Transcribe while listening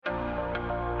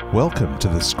Welcome to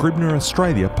the Scribner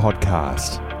Australia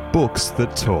podcast, Books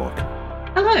That Talk.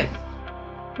 Hello,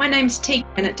 my name's Teagan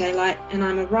Bennett Daylight and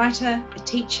I'm a writer, a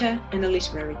teacher and a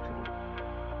literary critic.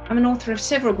 I'm an author of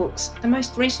several books, the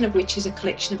most recent of which is a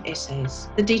collection of essays,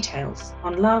 The Details,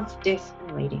 on love, death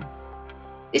and reading.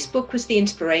 This book was the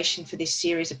inspiration for this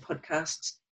series of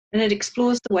podcasts, and it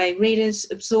explores the way readers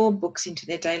absorb books into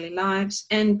their daily lives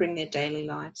and bring their daily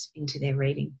lives into their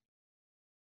reading.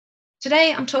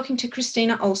 Today I'm talking to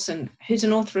Christina Olson, who's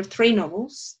an author of 3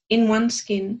 novels, In One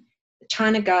Skin, The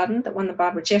China Garden that won the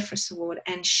Barbara Jeffress Award,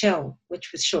 and Shell,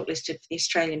 which was shortlisted for the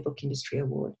Australian Book Industry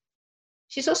Award.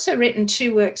 She's also written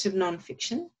 2 works of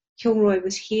non-fiction, Kilroy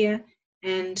Was Here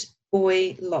and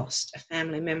Boy Lost, a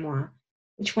family memoir,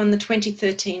 which won the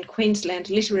 2013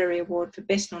 Queensland Literary Award for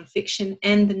Best Non-Fiction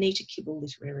and the Nita Kibble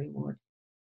Literary Award.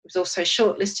 It was also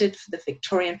shortlisted for the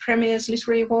Victorian Premier's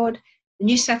Literary Award, the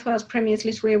New South Wales Premier's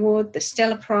Literary Award, the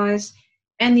Stella Prize,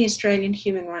 and the Australian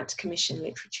Human Rights Commission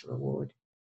Literature Award.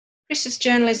 Chris's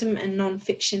journalism and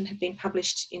non-fiction have been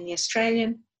published in The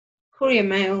Australian, Courier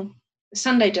Mail, the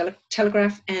Sunday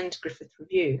Telegraph, and Griffith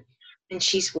Review, and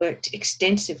she's worked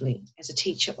extensively as a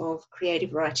teacher of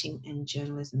creative writing and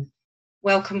journalism.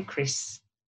 Welcome, Chris.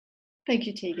 Thank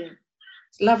you, Teagan.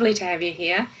 It's lovely to have you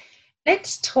here.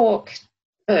 Let's talk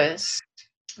first.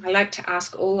 I like to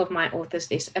ask all of my authors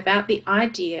this about the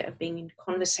idea of being in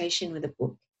conversation with a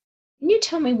book. Can you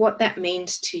tell me what that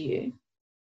means to you,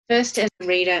 first as a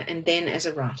reader and then as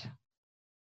a writer?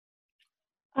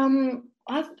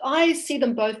 I see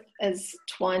them both as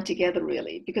twined together,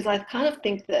 really, because I kind of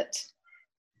think that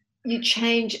you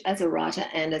change as a writer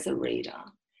and as a reader.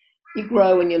 You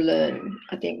grow and you learn,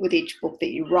 I think, with each book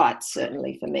that you write,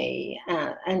 certainly for me,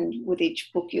 and with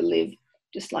each book you live,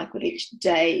 just like with each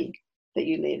day that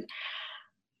you live.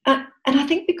 And I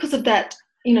think because of that,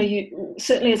 you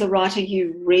certainly as a writer,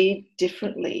 you read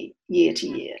differently year to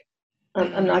year.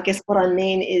 And I guess what I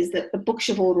mean is that the books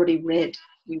you've already read,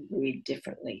 you read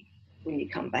differently when you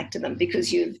come back to them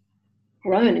because you've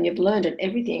grown and you've learned and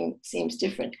everything seems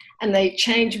different. And they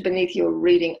change beneath your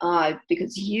reading eye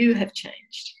because you have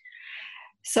changed.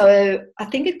 So I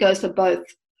think it goes for both,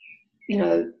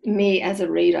 me as a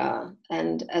reader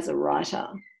and as a writer,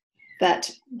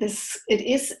 that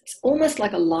it's almost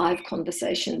like a live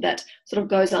conversation that sort of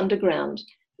goes underground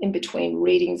in between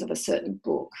readings of a certain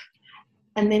book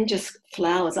and then just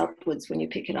flowers upwards when you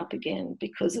pick it up again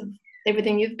because of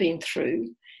everything you've been through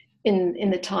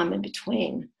in the time in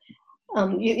between.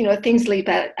 Things leap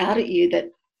out at you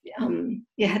that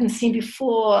you hadn't seen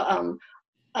before,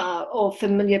 or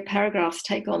familiar paragraphs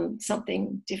take on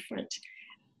something different.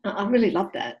 I really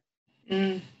love that.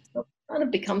 So it kind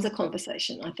of becomes a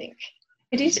conversation, I think.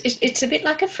 It is. It's a bit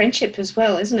like a friendship as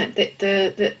well, isn't it?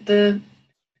 That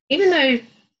even though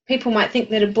people might think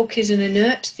that a book is an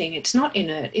inert thing, it's not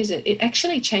inert, is it? It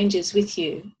actually changes with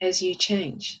you as you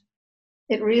change.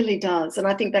 It really does, and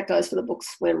I think that goes for the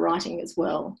books we're writing as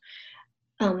well.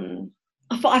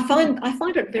 I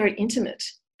find it very intimate,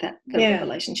 that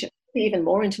relationship, even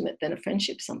more intimate than a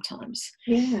friendship sometimes.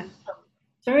 Yeah,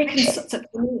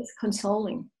 it's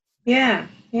consoling. Yeah.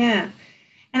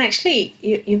 And actually,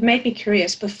 you've made me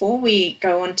curious. Before we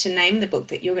go on to name the book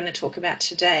that you're going to talk about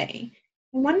today,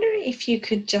 I wonder if you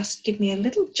could just give me a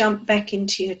little jump back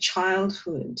into your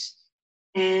childhood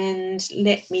and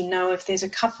let me know if there's a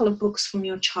couple of books from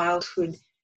your childhood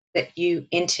that you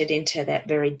entered into that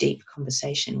very deep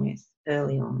conversation with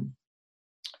early on.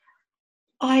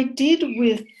 I did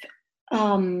with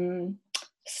Steinbeck,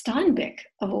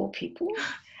 of all people.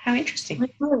 How interesting.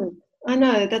 I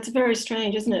know, that's very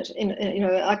strange, isn't it?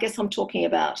 I guess I'm talking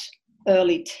about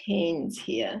early teens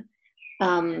here.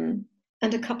 And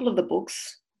a couple of the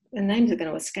books, the names are going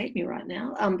to escape me right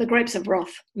now. The Grapes of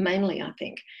Wrath, mainly, I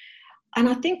think. And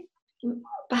I think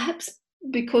perhaps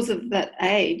because of that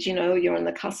age, you're on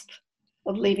the cusp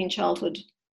of leaving childhood,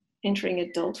 entering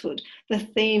adulthood, the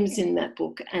themes in that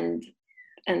book and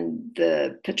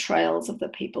the portrayals of the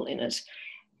people in it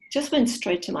just went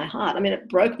straight to my heart. I mean, it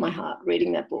broke my heart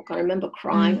reading that book. I remember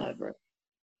crying over it.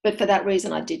 But for that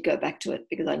reason, I did go back to it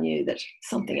because I knew that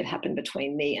something had happened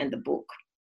between me and the book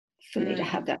for me to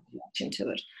have that reaction to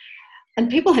it. And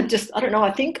people had just, I don't know,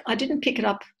 I think I didn't pick it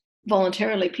up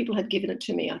voluntarily. People had given it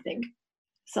to me, I think.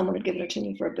 Someone had given it to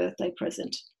me for a birthday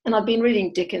present. And I've been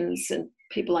reading Dickens and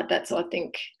people like that, so I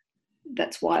think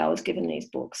that's why I was given these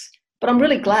books. But I'm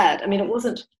really glad. I mean, it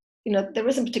wasn't, there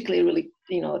isn't particularly really,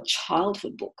 a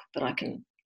childhood book that I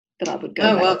would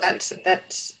go back to. Well,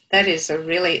 that is a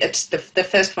really, it's the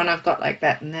first one I've got like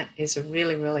that, and that is a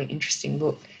really, really interesting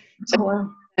book.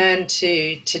 So turn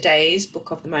to today's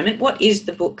book of the moment. What is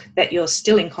the book that you're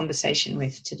still in conversation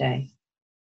with today?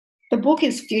 The book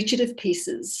is Fugitive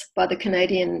Pieces by the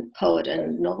Canadian poet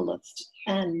and novelist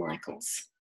Anne Michaels.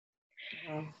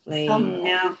 Lovely.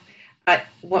 Now,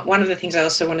 one of the things I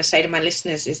also want to say to my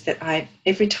listeners is that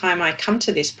every time I come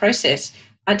to this process,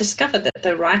 I discover that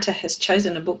the writer has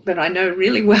chosen a book that I know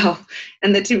really well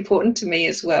and that's important to me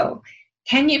as well.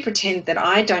 Can you pretend that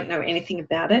I don't know anything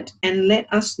about it and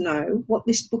let us know what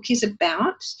this book is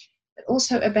about, but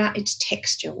also about its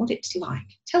texture, what it's like?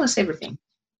 Tell us everything.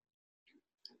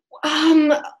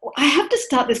 I have to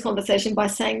start this conversation by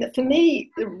saying that for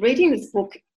me, reading this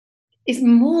book is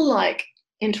more like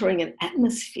entering an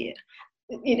atmosphere.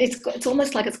 It's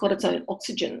almost like it's got its own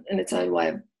oxygen and its own way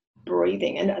of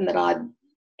breathing. And that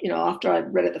after I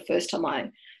read it the first time,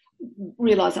 I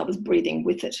realised I was breathing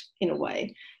with it in a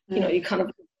way. Mm. You kind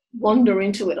of wander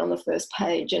into it on the first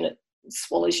page and it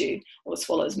swallows you, or it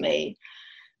swallows me.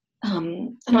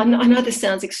 And I know this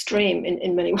sounds extreme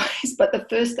in many ways, but that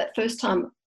first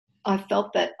time I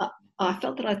felt that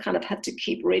I kind of had to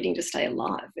keep reading to stay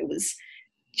alive. It was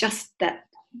just that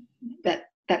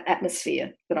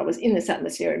atmosphere, that I was in this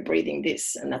atmosphere and breathing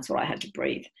this, and that's what I had to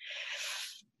breathe.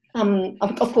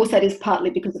 Of course, that is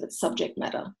partly because of its subject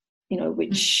matter,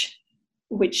 which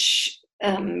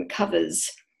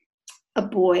covers a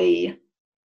boy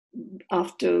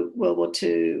after World War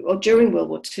II or during World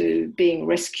War II being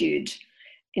rescued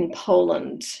in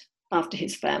Poland after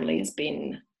his family has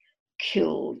been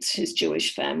killed, his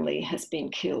Jewish family has been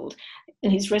killed,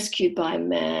 and he's rescued by a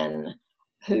man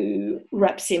who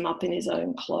wraps him up in his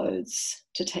own clothes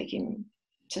to take him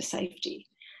to safety.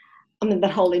 I mean, that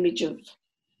whole image of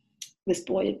this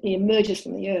boy, he emerges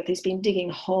from the earth, he's been digging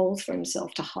holes for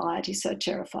himself to hide, he's so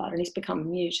terrified, and he's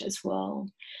become mute as well.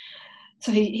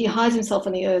 So he hides himself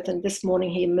in the earth, and this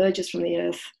morning he emerges from the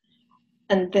earth,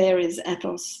 and there is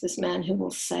Athos, this man who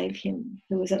will save him,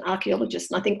 who is an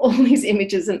archaeologist. And I think all these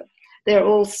images, and they're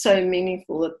all so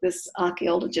meaningful, that this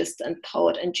archaeologist and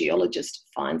poet and geologist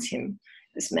finds him,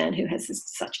 this man who has this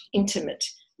such intimate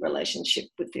relationship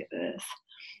with the earth.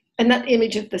 And that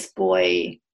image of this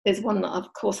boy is one that,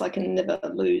 of course, I can never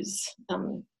lose.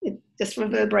 It just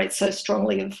reverberates so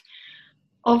strongly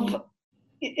of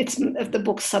the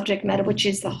book's subject matter, which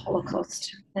is the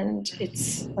Holocaust and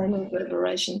its own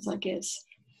reverberations, I guess,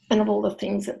 and of all the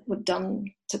things that were done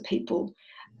to people.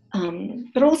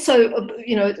 But also,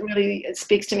 it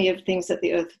speaks to me of things that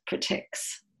the earth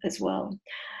protects as well.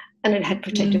 And it had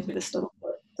protected this little boy.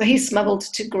 So he's smuggled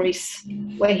to Greece,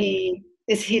 where he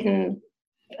is hidden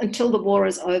until the war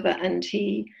is over, and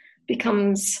he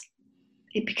becomes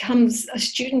a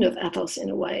student of Athos in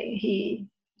a way. He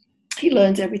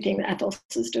learns everything that Athos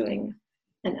is doing,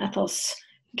 and Athos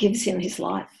gives him his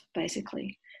life,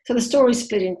 basically. So the story's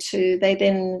split in two. They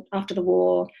then, after the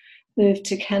war, move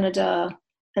to Canada,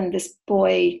 and this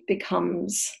boy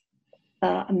becomes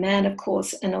a man, of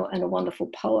course, and a wonderful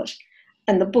poet.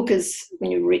 And the book is,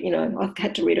 when you read, I've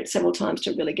had to read it several times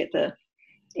to really get the,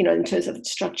 in terms of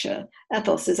its structure.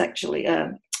 Athos is actually,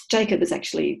 Jacob is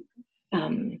actually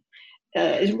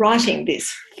is writing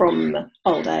this from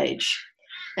old age,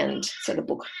 and so the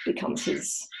book becomes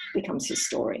his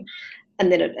story,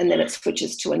 and then it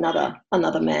switches to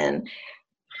another man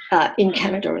in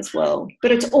Canada as well.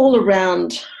 But it's all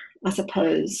around, I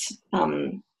suppose,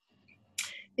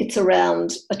 it's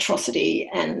around atrocity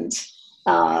and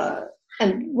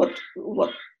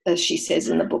what as she says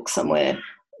in the book somewhere,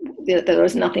 there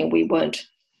is nothing we won't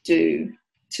do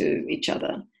to each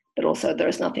other, but also there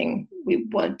is nothing we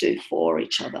won't do for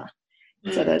each other.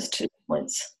 So those 2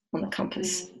 points on the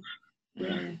compass.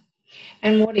 Yeah.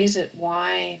 And what is it?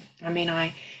 Why? I mean,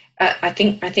 I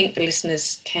think the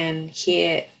listeners can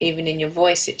hear, even in your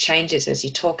voice, it changes as you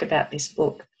talk about this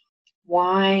book.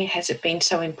 Why has it been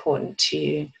so important to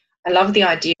you? I love the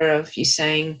idea of you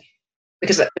saying,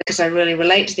 because I really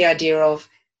relate to the idea of,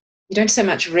 you don't so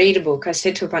much read a book. I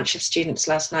said to a bunch of students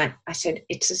last night, I said,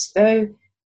 it's as though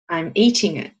I'm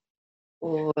eating it,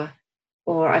 or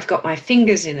I've got my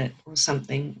fingers in it or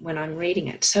something when I'm reading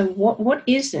it. So what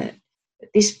is it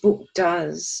that this book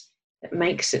does that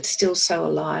makes it still so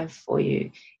alive for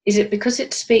you? Is it because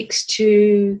it speaks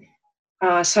to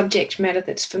subject matter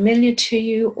that's familiar to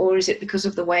you, or is it because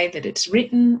of the way that it's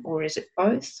written, or is it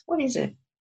both? What is it?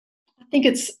 I think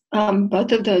it's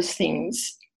both of those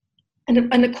things.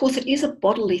 And of course, it is a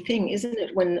bodily thing, isn't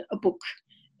it? When a book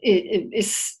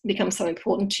becomes so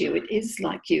important to you, it is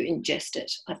like you ingest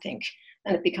it, I think,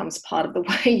 and it becomes part of the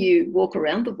way you walk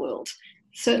around the world.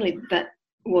 Certainly that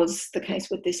was the case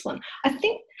with this one. I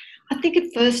think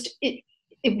at first it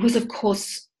was, of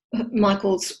course,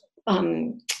 Michael's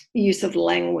use of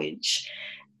language,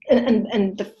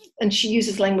 and she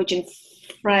uses language in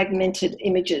fragmented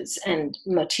images and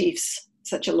motifs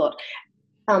such a lot.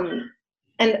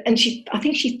 And she, I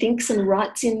think she thinks and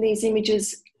writes in these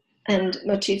images and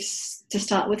motifs to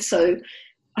start with. So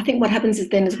I think what happens is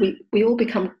then is we all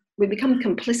become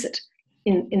complicit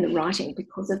in the writing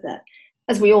because of that,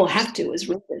 as we all have to as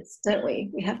readers, don't we?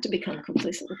 We have to become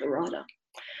complicit with the writer.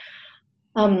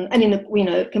 And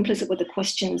complicit with the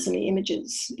questions and the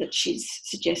images that she's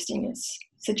suggesting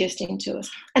to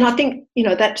us. And I think,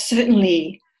 that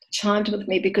certainly chimed with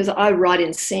me because I write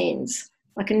in scenes.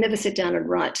 I can never sit down and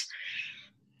write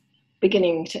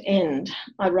beginning to end.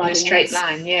 I write in a straight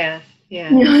line, yeah.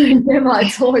 Never.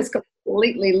 It's always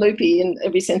completely loopy in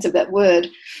every sense of that word.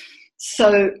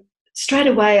 So straight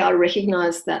away I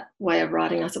recognise that way of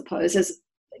writing, I suppose, as,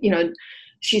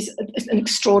 she's an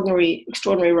extraordinary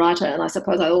writer, and I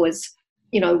suppose I always,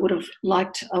 I would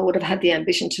have had the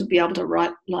ambition to be able to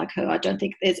write like her. I don't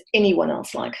think there's anyone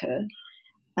else like her.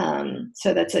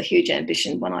 So that's a huge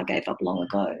ambition, one I gave up long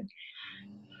ago.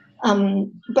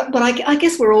 But I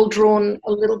guess we're all drawn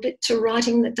a little bit to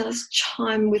writing that does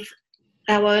chime with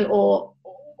our own or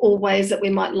ways that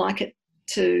we might like it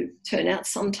to turn out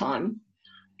sometime.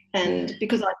 And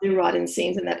because I do write in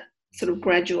scenes and that sort of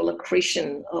gradual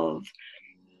accretion of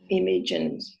image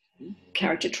and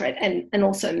character trait and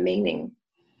also meaning.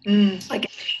 I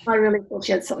guess I really thought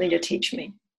she had something to teach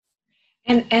me.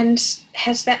 And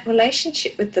has that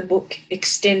relationship with the book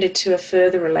extended to a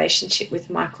further relationship with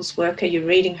Michael's work? Are you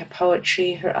reading her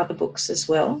poetry, her other books as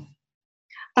well?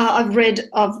 I've read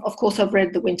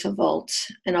The Winter Vault,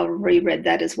 and I've reread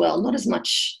that as well. Not as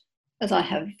much as I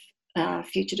have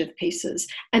Fugitive Pieces.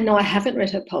 And no, I haven't read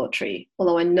her poetry,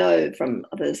 although I know from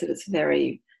others that it's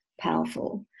very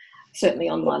powerful. Certainly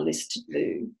on my list to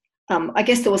do. I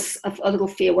guess there was a little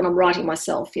fear when I'm writing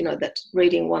myself, that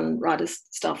reading one writer's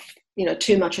stuff,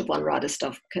 too much of one writer's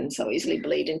stuff can so easily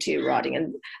bleed into your writing.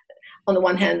 And on the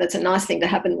one hand, that's a nice thing to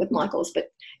happen with Michael's,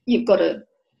 but you've got to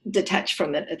detach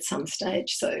from it at some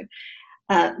stage. So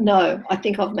no, I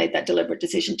think I've made that deliberate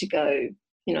decision to go,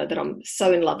 that I'm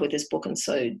so in love with this book and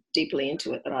so deeply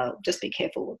into it that I'll just be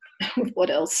careful with what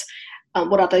else,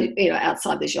 what other,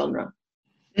 outside the genre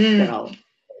that I'll...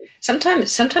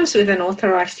 Sometimes with an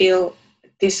author, I feel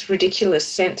this ridiculous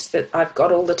sense that I've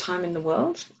got all the time in the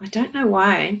world. I don't know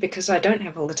why, because I don't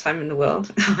have all the time in the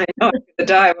world. I know I'm going to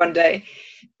die one day.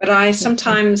 But I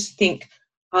sometimes think,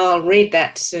 I'll read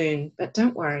that soon. But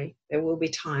don't worry, there will be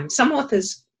time. Some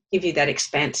authors give you that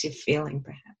expansive feeling,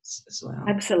 perhaps, as well.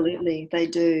 Absolutely, they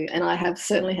do. And I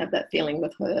certainly have that feeling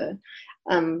with her.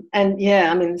 And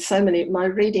yeah, I mean, so many, my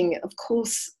reading, of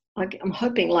course, I'm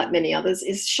hoping, like many others,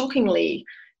 is shockingly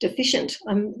deficient.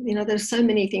 There's so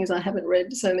many things I haven't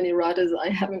read, so many writers I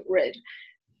haven't read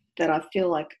that I feel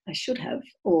like I should have,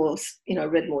 or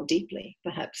read more deeply,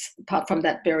 perhaps. Apart from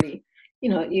that very,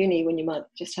 at uni when you might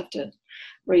just have to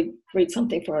read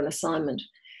something for an assignment,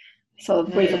 so a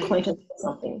brief acquaintance with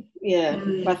something. Yeah,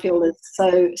 but I feel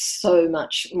there's so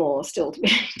much more still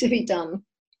to be done.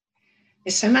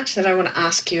 There's so much that I want to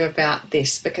ask you about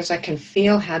this because I can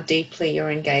feel how deeply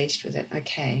you're engaged with it.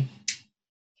 Okay.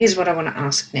 Here's what I want to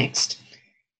ask next.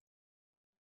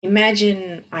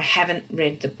 Imagine I haven't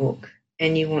read the book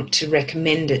and you want to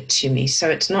recommend it to me. So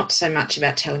it's not so much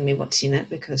about telling me what's in it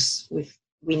because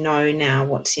we know now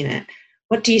what's in it.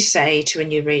 What do you say to a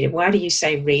new reader? Why do you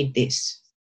say read this?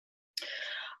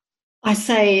 I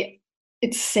say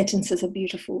its sentences are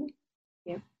beautiful.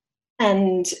 Yeah.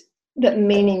 And that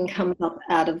meaning comes up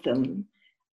out of them.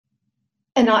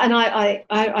 And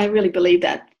I really believe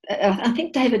that. I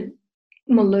think David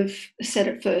Malouf said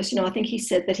it first. I think he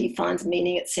said that he finds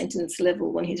meaning at sentence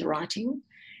level when he's writing.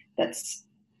 That's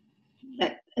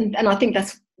that, and I think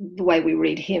that's the way we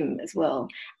read him as well.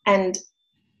 And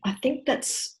I think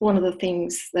that's one of the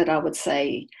things that I would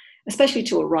say, especially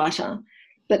to a writer,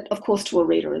 but of course to a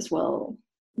reader as well,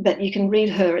 that you can read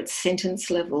her at sentence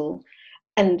level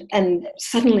and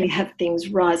suddenly have things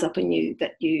rise up in you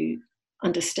that you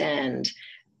understand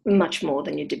much more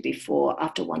than you did before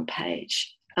after one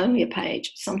page. Only a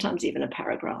page, sometimes even a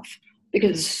paragraph,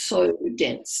 because it's so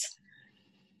dense,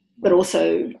 but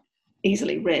also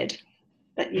easily read,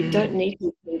 that you don't need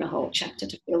to read a whole chapter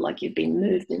to feel like you've been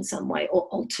moved in some way or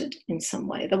altered in some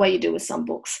way, the way you do with some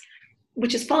books,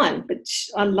 which is fine. But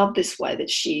I love this way that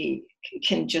she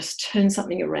can just turn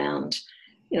something around,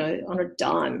 on a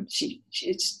dime.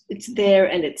 It's there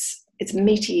and it's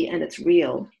meaty and it's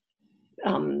real,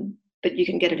 but you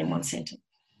can get it in one sentence.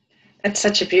 That's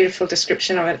such a beautiful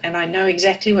description of it, and I know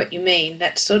exactly what you mean.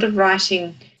 That sort of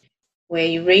writing where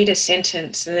you read a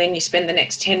sentence and then you spend the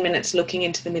next 10 minutes looking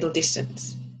into the middle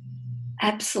distance.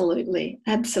 Absolutely,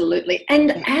 absolutely.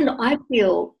 And I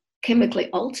feel chemically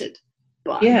altered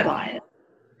by it.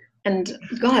 And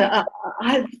God,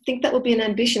 I think that would be an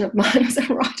ambition of mine as a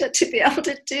writer, to be able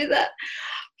to do that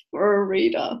for a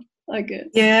reader, I guess.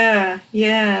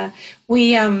 Yeah.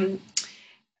 We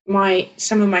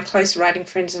some of my close writing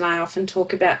friends and I often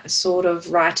talk about the sort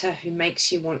of writer who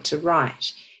makes you want to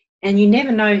write. And you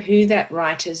never know who that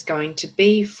writer is going to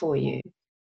be for you.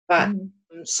 But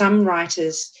some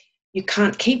writers, you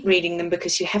can't keep reading them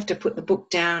because you have to put the book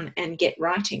down and get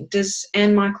writing. Does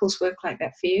Anne Michaels work like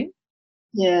that for you?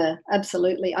 Yeah,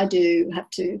 absolutely. I do have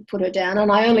to put her down, and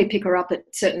I only pick her up at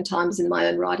certain times in my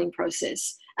own writing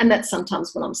process. And that's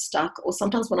sometimes when I'm stuck, or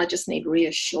sometimes when I just need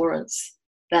reassurance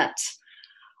that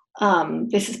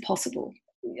this is possible.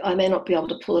 I may not be able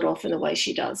to pull it off in the way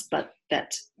she does, but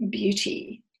that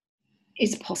beauty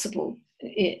is possible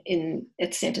in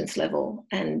at sentence level,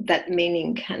 and that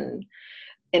meaning can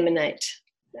emanate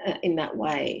in that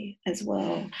way as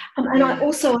well. And I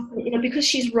also, because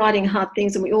she's writing hard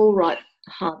things, and we all write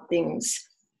hard things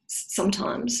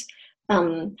sometimes.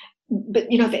 But,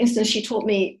 for instance, she taught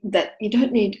me that you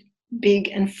don't need big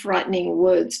and frightening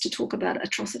words to talk about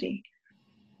atrocity.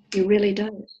 You really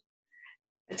don't.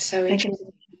 It's so they interesting.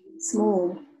 can be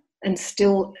small and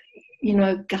still,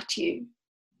 gut you.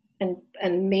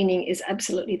 And meaning is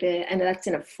absolutely there. And that's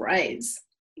in a phrase,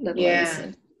 let alone a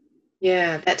sentence.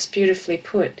 Yeah, that's beautifully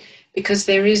put, because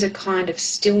there is a kind of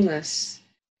stillness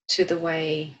to the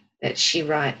way that she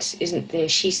writes, isn't there?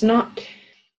 She's not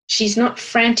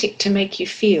frantic to make you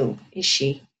feel, is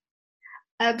she?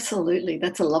 Absolutely.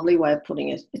 That's a lovely way of putting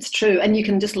it. It's true. And you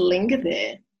can just linger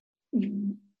there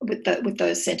with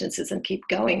those sentences and keep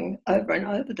going over and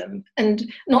over them,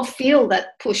 and not feel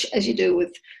that push as you do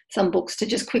with some books to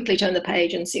just quickly turn the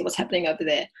page and see what's happening over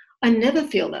there. I never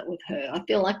feel that with her. I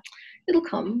feel like it'll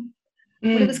come.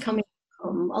 Whatever's coming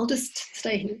will come. I'll just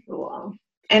stay here for a while.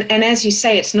 And as you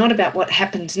say, it's not about what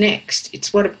happens next.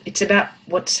 It's about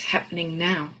what's happening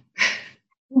now.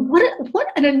 What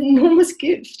an enormous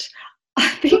gift. I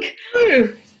think.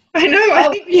 I know. I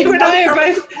think you and I are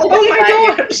both. Oh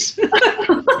my gosh.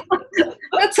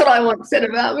 That's what I want said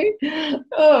about me.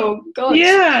 Oh gosh.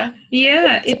 Yeah.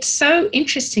 It's so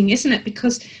interesting, isn't it?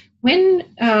 Because when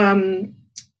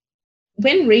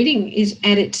reading is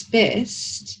at its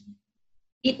best,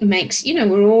 it makes,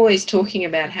 we're always talking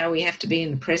about how we have to be in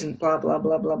the present, blah, blah,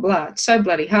 blah, blah, blah. It's so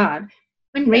bloody hard.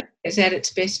 When reading is at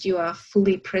its best, you are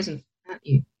fully present, aren't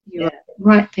you? You're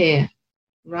right there.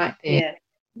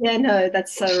 Yeah, no,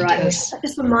 that's so right. That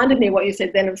just reminded me what you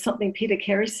said then of something Peter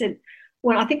Carey said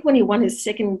when he won his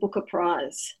second Booker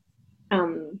Prize.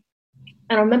 And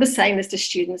I remember saying this to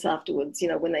students afterwards,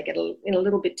 when they get a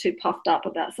little bit too puffed up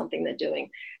about something they're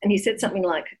doing. And he said something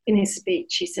like, in his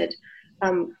speech, he said,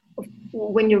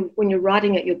 when you're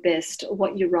writing at your best,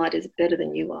 what you write is better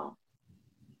than you are.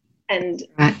 And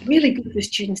really good for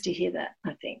students to hear that,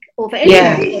 I think. Or for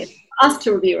anyone, us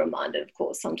to be reminded, of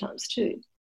course, sometimes too.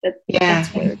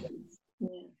 That's where it is.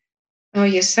 Yeah. Oh,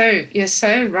 you're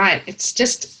so right. It's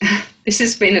just, this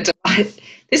has been a delight.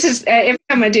 This is, every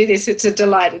time I do this, it's a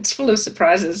delight. It's full of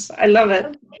surprises. I love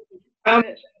it.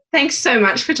 Thanks so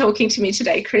much for talking to me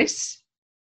today, Chris.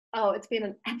 Oh, it's been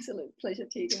an absolute pleasure,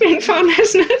 Tegan. It's been fun,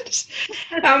 hasn't it?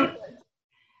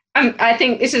 I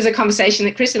think this is a conversation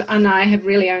that Chris and I have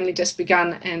really only just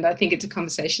begun, and I think it's a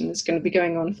conversation that's going to be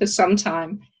going on for some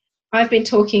time. I've been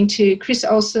talking to Chris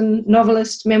Olsen,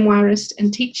 novelist, memoirist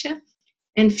and teacher,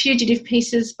 and Fugitive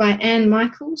Pieces by Anne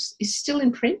Michaels is still in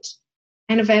print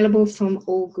and available from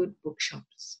all good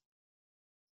bookshops.